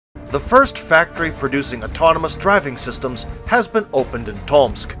The first factory producing autonomous driving systems has been opened in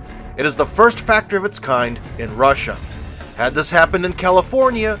Tomsk. It is the first factory of its kind in Russia. Had this happened in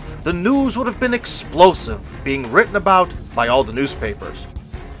California, the news would have been explosive, being written about by all the newspapers.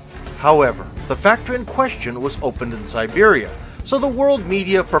 However, the factory in question was opened in Siberia, so the world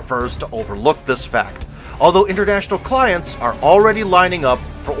media prefers to overlook this fact, although international clients are already lining up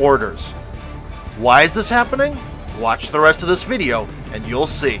for orders. Why is this happening? Watch the rest of this video and you'll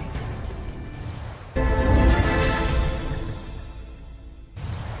see.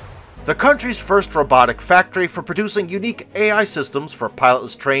 The country's first robotic factory for producing unique AI systems for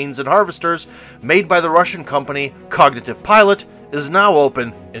pilotless trains and harvesters, made by the Russian company Cognitive Pilot, is now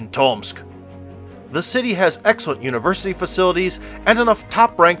open in Tomsk. The city has excellent university facilities and enough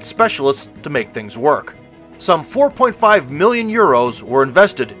top-ranked specialists to make things work. Some 4.5 million euros were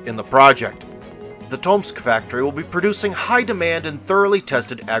invested in the project. The Tomsk factory will be producing high-demand and thoroughly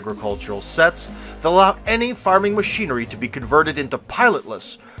tested agricultural sets that allow any farming machinery to be converted into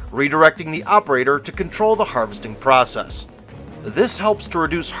pilotless, redirecting the operator to control the harvesting process. This helps to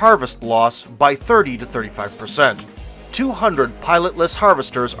reduce harvest loss by 30 to 35%. 200 pilotless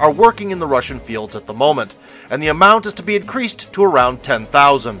harvesters are working in the Russian fields at the moment, and the amount is to be increased to around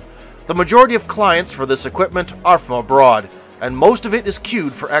 10,000. The majority of clients for this equipment are from abroad, and most of it is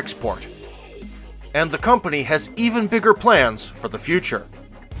queued for export. And the company has even bigger plans for the future.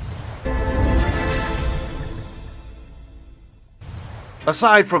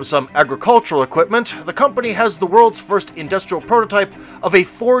 Aside from some agricultural equipment, the company has the world's first industrial prototype of a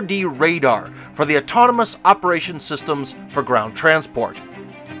 4D radar for the autonomous operation systems for ground transport.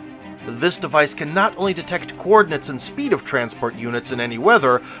 This device can not only detect coordinates and speed of transport units in any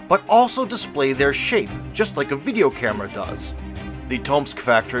weather, but also display their shape, just like a video camera does. The Tomsk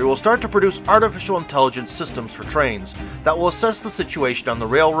factory will start to produce artificial intelligence systems for trains that will assess the situation on the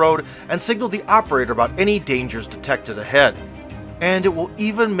railroad and signal the operator about any dangers detected ahead. And it will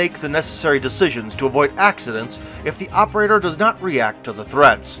even make the necessary decisions to avoid accidents if the operator does not react to the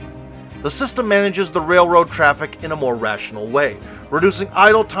threats. The system manages the railroad traffic in a more rational way, reducing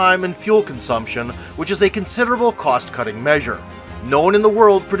idle time and fuel consumption, which is a considerable cost-cutting measure. No one in the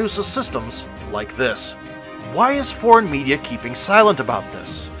world produces systems like this. Why is foreign media keeping silent about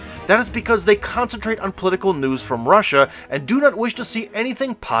this? That is because they concentrate on political news from Russia and do not wish to see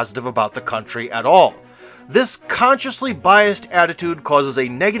anything positive about the country at all. This consciously biased attitude causes a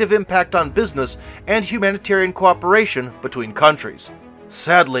negative impact on business and humanitarian cooperation between countries.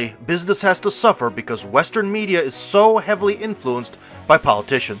 Sadly, business has to suffer because Western media is so heavily influenced by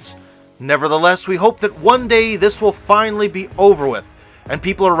politicians. Nevertheless, we hope that one day this will finally be over with, and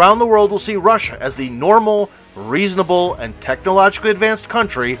people around the world will see Russia as the normal, reasonable, and technologically advanced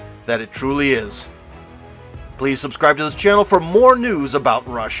country that it truly is. Please subscribe to this channel for more news about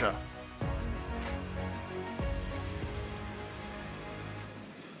Russia.